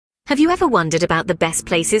Have you ever wondered about the best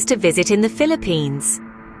places to visit in the Philippines?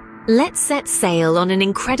 Let's set sail on an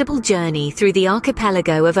incredible journey through the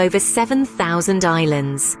archipelago of over 7,000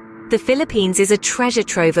 islands. The Philippines is a treasure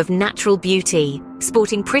trove of natural beauty,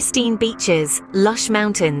 sporting pristine beaches, lush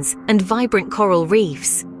mountains, and vibrant coral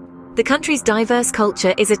reefs. The country's diverse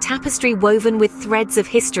culture is a tapestry woven with threads of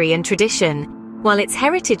history and tradition, while its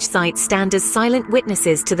heritage sites stand as silent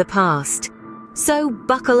witnesses to the past. So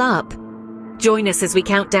buckle up. Join us as we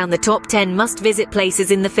count down the top 10 must-visit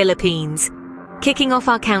places in the Philippines. Kicking off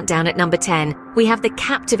our countdown at number 10, we have the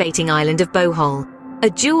captivating island of Bohol. A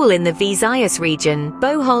jewel in the Visayas region,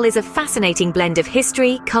 Bohol is a fascinating blend of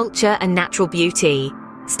history, culture, and natural beauty.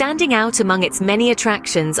 Standing out among its many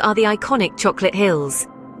attractions are the iconic Chocolate Hills.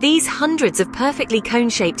 These hundreds of perfectly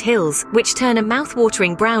cone-shaped hills, which turn a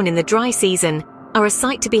mouth-watering brown in the dry season, are a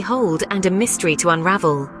sight to behold and a mystery to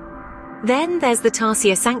unravel. Then there's the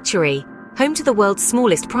Tarsier Sanctuary, home to the world's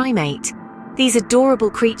smallest primate. These adorable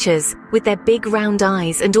creatures, with their big round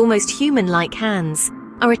eyes and almost human-like hands,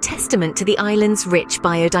 are a testament to the island's rich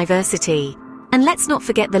biodiversity. And let's not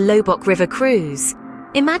forget the Loboc River cruise.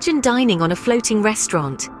 Imagine dining on a floating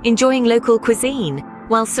restaurant, enjoying local cuisine,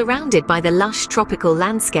 while surrounded by the lush tropical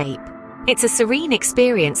landscape. It's a serene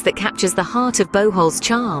experience that captures the heart of Bohol's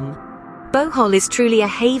charm. Bohol is truly a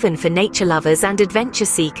haven for nature lovers and adventure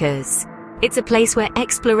seekers. It's a place where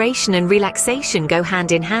exploration and relaxation go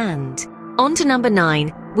hand in hand. On to number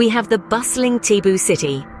 9, we have the bustling Cebu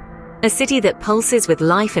City. A city that pulses with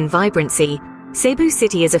life and vibrancy, Cebu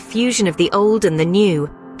City is a fusion of the old and the new,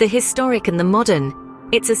 the historic and the modern.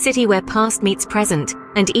 It's a city where past meets present,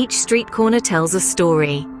 and each street corner tells a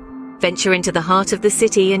story. Venture into the heart of the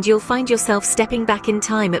city and you'll find yourself stepping back in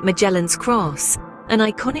time at Magellan's Cross, an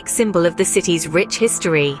iconic symbol of the city's rich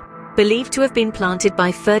history, believed to have been planted by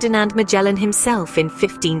Ferdinand Magellan himself in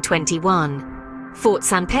 1521. Fort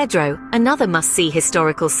San Pedro, another must-see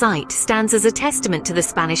historical site, stands as a testament to the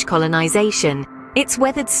Spanish colonization, its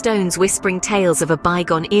weathered stones whispering tales of a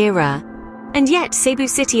bygone era. And yet, Cebu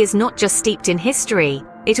City is not just steeped in history,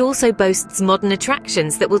 it also boasts modern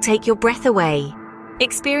attractions that will take your breath away.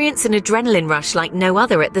 Experience an adrenaline rush like no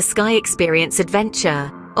other at the Sky Experience Adventure,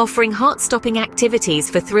 offering heart-stopping activities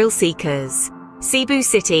for thrill seekers. Cebu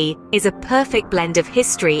City is a perfect blend of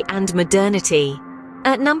history and modernity.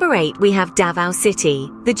 At number 8, we have Davao City,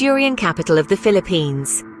 the durian capital of the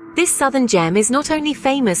Philippines. This southern gem is not only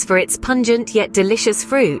famous for its pungent yet delicious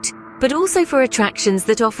fruit, but also for attractions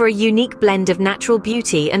that offer a unique blend of natural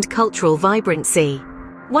beauty and cultural vibrancy.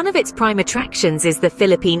 One of its prime attractions is the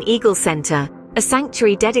Philippine Eagle Center, a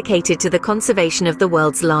sanctuary dedicated to the conservation of the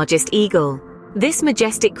world's largest eagle. This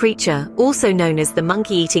majestic creature, also known as the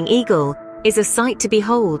monkey-eating eagle, is a sight to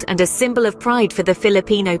behold and a symbol of pride for the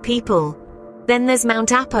Filipino people. Then there's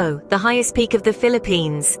Mount Apo, the highest peak of the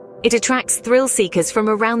Philippines. It attracts thrill seekers from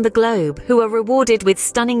around the globe who are rewarded with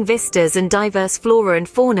stunning vistas and diverse flora and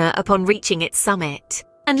fauna upon reaching its summit.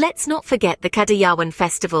 And let's not forget the Kadayawan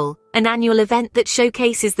Festival, an annual event that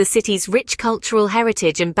showcases the city's rich cultural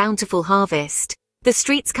heritage and bountiful harvest. The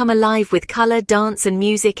streets come alive with color, dance and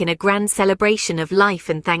music in a grand celebration of life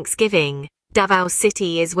and Thanksgiving. Davao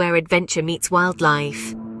City is where adventure meets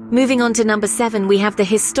wildlife. Moving on to number 7, we have the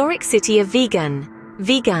historic city of Vigan.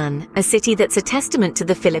 Vigan, a city that's a testament to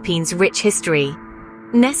the Philippines' rich history.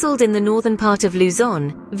 Nestled in the northern part of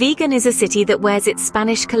Luzon, Vigan is a city that wears its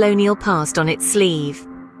Spanish colonial past on its sleeve.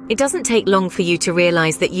 It doesn't take long for you to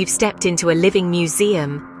realize that you've stepped into a living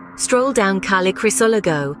museum. Stroll down Calle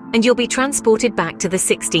Crisologo, and you'll be transported back to the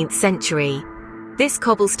 16th century. This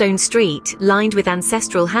cobblestone street, lined with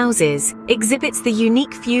ancestral houses, exhibits the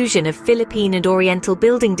unique fusion of Philippine and Oriental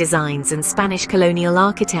building designs and Spanish colonial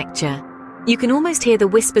architecture. You can almost hear the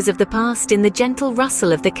whispers of the past in the gentle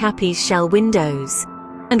rustle of the Capiz shell windows.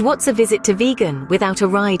 And what's a visit to Vigan without a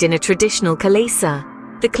ride in a traditional kalesa?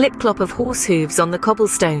 The clip-clop of horse hooves on the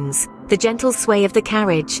cobblestones, the gentle sway of the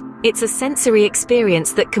carriage, it's a sensory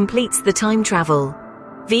experience that completes the time travel.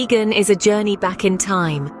 Vigan is a journey back in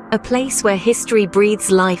time, a place where history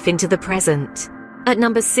breathes life into the present. At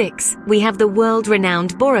number 6, we have the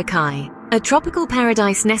world-renowned Boracay, a tropical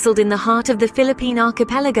paradise nestled in the heart of the Philippine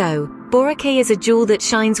archipelago. Boracay is a jewel that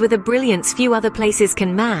shines with a brilliance few other places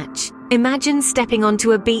can match. Imagine stepping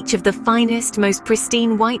onto a beach of the finest, most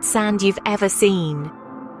pristine white sand you've ever seen.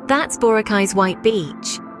 That's Boracay's White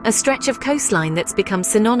Beach, a stretch of coastline that's become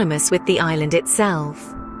synonymous with the island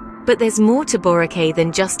itself. But there's more to Boracay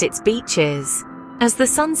than just its beaches. As the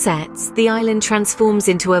sun sets, the island transforms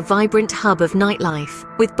into a vibrant hub of nightlife,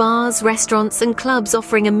 with bars, restaurants and clubs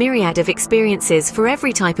offering a myriad of experiences for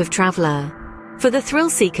every type of traveler. For the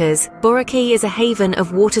thrill seekers, Boracay is a haven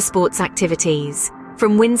of water sports activities.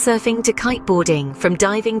 From windsurfing to kiteboarding, from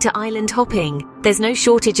diving to island hopping, there's no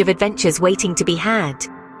shortage of adventures waiting to be had.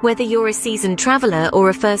 Whether you're a seasoned traveler or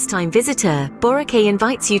a first-time visitor, Boracay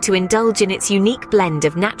invites you to indulge in its unique blend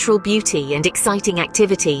of natural beauty and exciting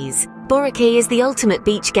activities. Boracay is the ultimate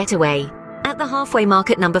beach getaway. At the halfway mark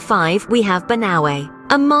at number 5, we have Banaue.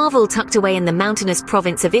 A marvel tucked away in the mountainous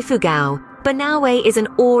province of Ifugao, Banaue is an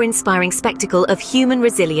awe-inspiring spectacle of human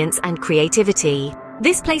resilience and creativity.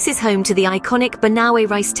 This place is home to the iconic Banaue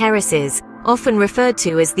rice terraces, often referred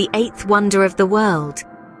to as the 8th wonder of the world.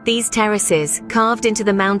 These terraces, carved into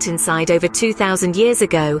the mountainside over 2,000 years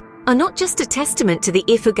ago, are not just a testament to the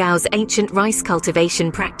Ifugao's ancient rice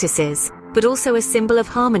cultivation practices, but also a symbol of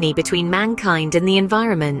harmony between mankind and the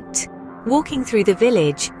environment. Walking through the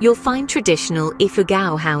village, you'll find traditional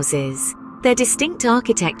Ifugao houses. Their distinct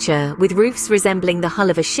architecture, with roofs resembling the hull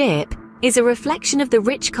of a ship, is a reflection of the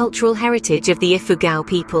rich cultural heritage of the Ifugao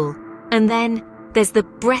people. And then, there's the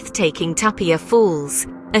breathtaking Tapia Falls,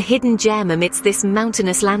 a hidden gem amidst this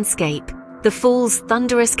mountainous landscape. The fall's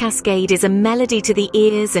thunderous cascade is a melody to the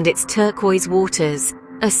ears, and its turquoise waters,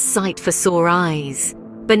 a sight for sore eyes.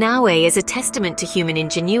 Banaue is a testament to human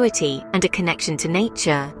ingenuity and a connection to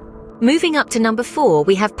nature. Moving up to number 4,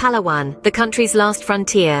 we have Palawan, the country's last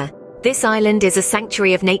frontier. This island is a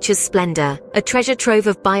sanctuary of nature's splendor, a treasure trove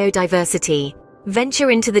of biodiversity. Venture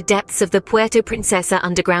into the depths of the Puerto Princesa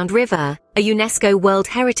Underground River, a UNESCO World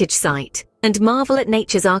Heritage Site, and marvel at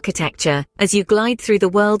nature's architecture as you glide through the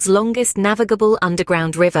world's longest navigable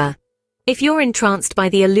underground river. If you're entranced by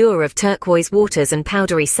the allure of turquoise waters and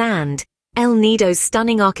powdery sand, El Nido's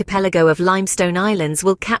stunning archipelago of limestone islands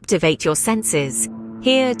will captivate your senses.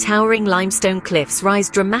 Here, towering limestone cliffs rise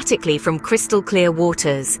dramatically from crystal-clear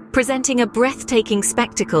waters, presenting a breathtaking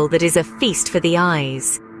spectacle that is a feast for the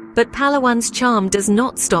eyes. But Palawan's charm does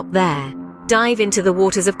not stop there. Dive into the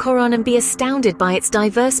waters of Coron and be astounded by its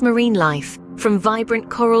diverse marine life. From vibrant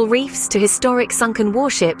coral reefs to historic sunken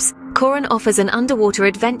warships, Coron offers an underwater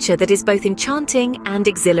adventure that is both enchanting and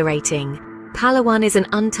exhilarating. Palawan is an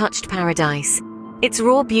untouched paradise. Its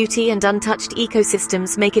raw beauty and untouched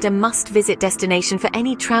ecosystems make it a must-visit destination for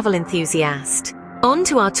any travel enthusiast. On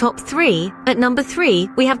to our top 3. At number 3,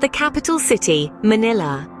 we have the capital city,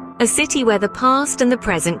 Manila. A city where the past and the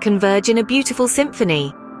present converge in a beautiful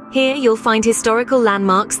symphony. Here you'll find historical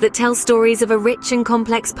landmarks that tell stories of a rich and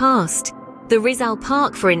complex past. The Rizal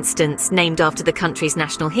Park, for instance, named after the country's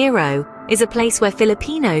national hero, is a place where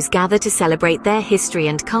Filipinos gather to celebrate their history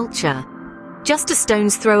and culture. Just a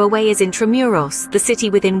stone's throw away is Intramuros, the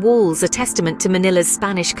city within walls, a testament to Manila's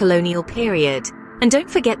Spanish colonial period. And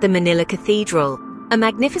don't forget the Manila Cathedral, a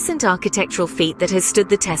magnificent architectural feat that has stood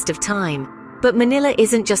the test of time. But Manila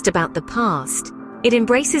isn't just about the past. It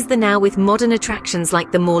embraces the now with modern attractions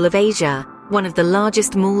like the Mall of Asia, one of the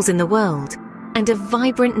largest malls in the world, and a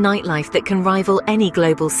vibrant nightlife that can rival any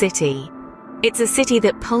global city. It's a city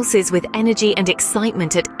that pulses with energy and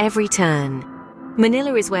excitement at every turn.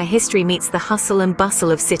 Manila is where history meets the hustle and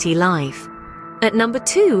bustle of city life. At number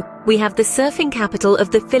 2, we have the surfing capital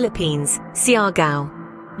of the Philippines, Siargao.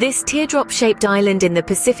 This teardrop-shaped island in the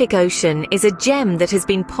Pacific Ocean is a gem that has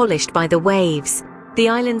been polished by the waves. The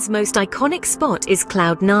island's most iconic spot is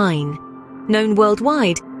Cloud 9. Known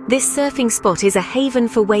worldwide, this surfing spot is a haven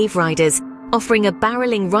for wave riders, offering a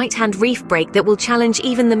barreling right-hand reef break that will challenge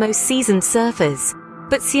even the most seasoned surfers.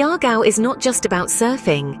 But Siargao is not just about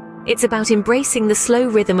surfing. It's about embracing the slow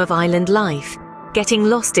rhythm of island life, getting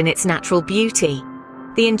lost in its natural beauty.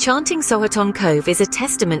 The enchanting Sohoton Cove is a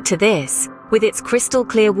testament to this. With its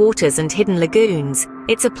crystal-clear waters and hidden lagoons,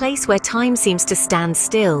 it's a place where time seems to stand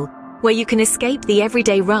still, where you can escape the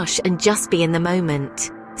everyday rush and just be in the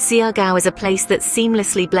moment. Siargao is a place that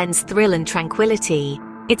seamlessly blends thrill and tranquility.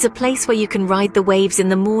 It's a place where you can ride the waves in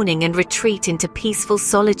the morning and retreat into peaceful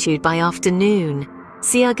solitude by afternoon.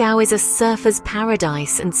 Siargao is a surfer's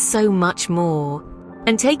paradise and so much more.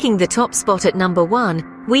 And taking the top spot at number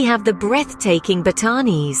 1, we have the breathtaking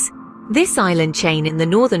Batanes. This island chain in the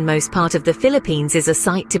northernmost part of the Philippines is a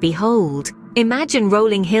sight to behold. Imagine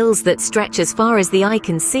rolling hills that stretch as far as the eye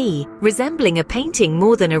can see, resembling a painting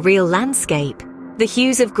more than a real landscape. The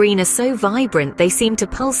hues of green are so vibrant they seem to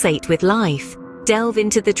pulsate with life. Delve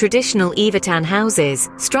into the traditional Ivatan houses,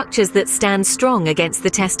 structures that stand strong against the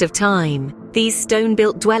test of time. These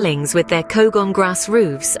stone-built dwellings with their kogon grass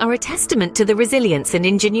roofs are a testament to the resilience and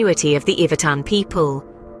ingenuity of the Ivatan people.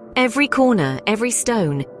 Every corner, every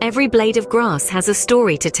stone, every blade of grass has a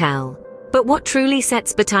story to tell. But what truly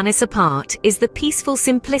sets Batanes apart is the peaceful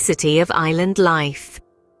simplicity of island life.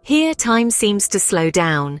 Here time seems to slow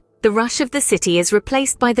down. The rush of the city is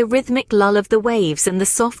replaced by the rhythmic lull of the waves and the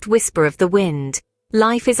soft whisper of the wind.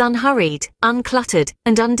 Life is unhurried, uncluttered,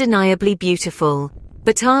 and undeniably beautiful.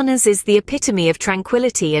 Batanes is the epitome of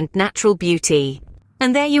tranquility and natural beauty.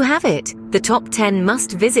 And there you have it, the top 10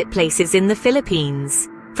 must-visit places in the Philippines.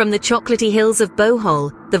 From the chocolatey hills of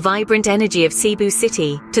Bohol, the vibrant energy of Cebu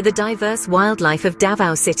City, to the diverse wildlife of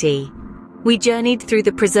Davao City. We journeyed through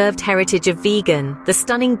the preserved heritage of Vigan, the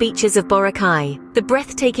stunning beaches of Boracay, the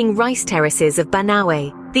breathtaking rice terraces of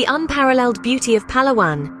Banaue, the unparalleled beauty of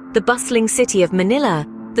Palawan, the bustling city of Manila,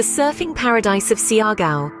 the surfing paradise of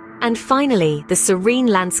Ifugao, and finally, the serene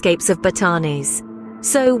landscapes of Batanes.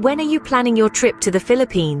 So when are you planning your trip to the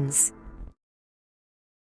Philippines?